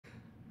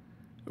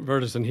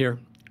Vertisan here,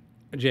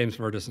 James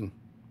Vertisan.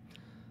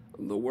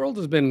 The world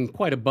has been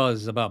quite a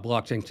buzz about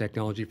blockchain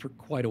technology for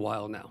quite a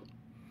while now.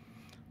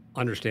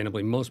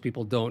 Understandably, most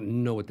people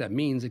don't know what that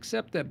means,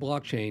 except that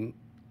blockchain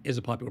is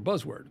a popular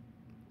buzzword.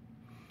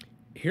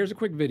 Here's a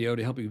quick video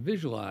to help you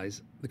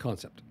visualize the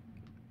concept.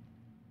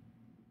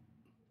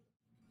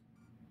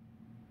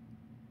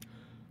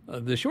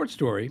 The short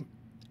story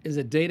is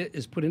that data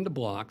is put into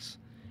blocks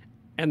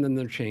and then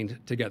they're chained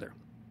together.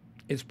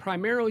 It's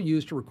primarily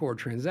used to record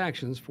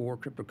transactions for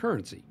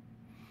cryptocurrency.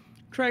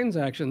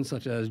 Transactions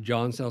such as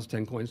John sells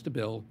 10 coins to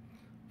Bill,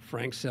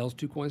 Frank sells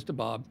 2 coins to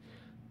Bob,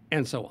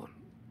 and so on.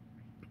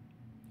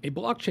 A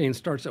blockchain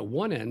starts at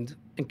one end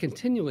and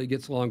continually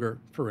gets longer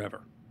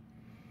forever.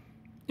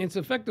 It's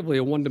effectively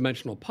a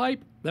one-dimensional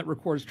pipe that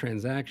records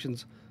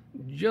transactions,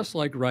 just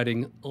like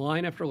writing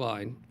line after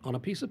line on a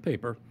piece of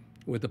paper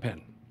with a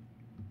pen.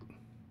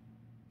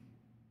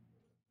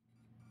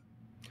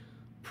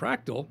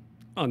 Fractal,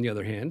 on the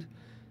other hand,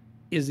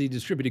 is the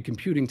distributed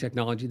computing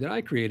technology that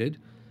I created,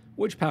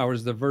 which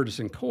powers the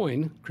Vertisan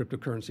coin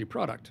cryptocurrency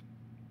product.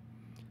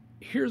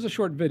 Here's a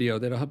short video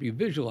that'll help you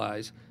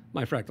visualize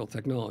my fractal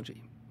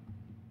technology.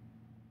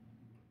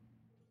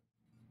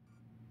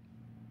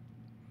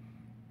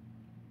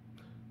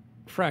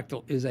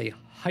 Fractal is a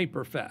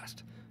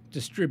hyper-fast,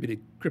 distributed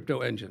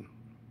crypto engine.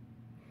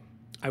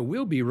 I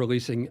will be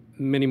releasing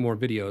many more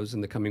videos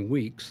in the coming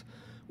weeks,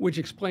 which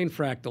explain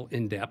Fractal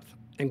in depth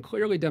and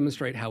clearly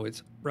demonstrate how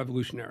it's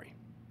revolutionary.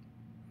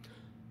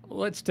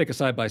 Let's take a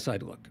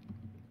side-by-side look.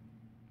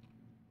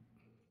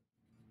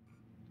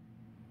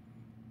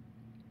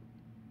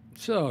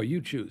 So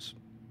you choose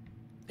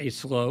a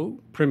slow,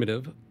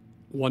 primitive,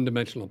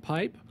 one-dimensional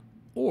pipe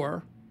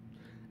or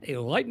a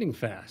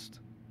lightning-fast,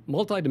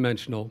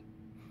 multi-dimensional,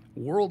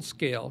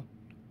 world-scale,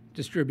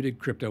 distributed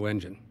crypto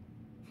engine.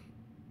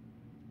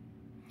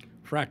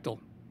 Fractal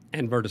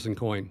and Vertisan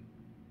coin.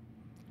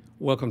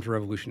 Welcome to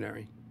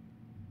Revolutionary.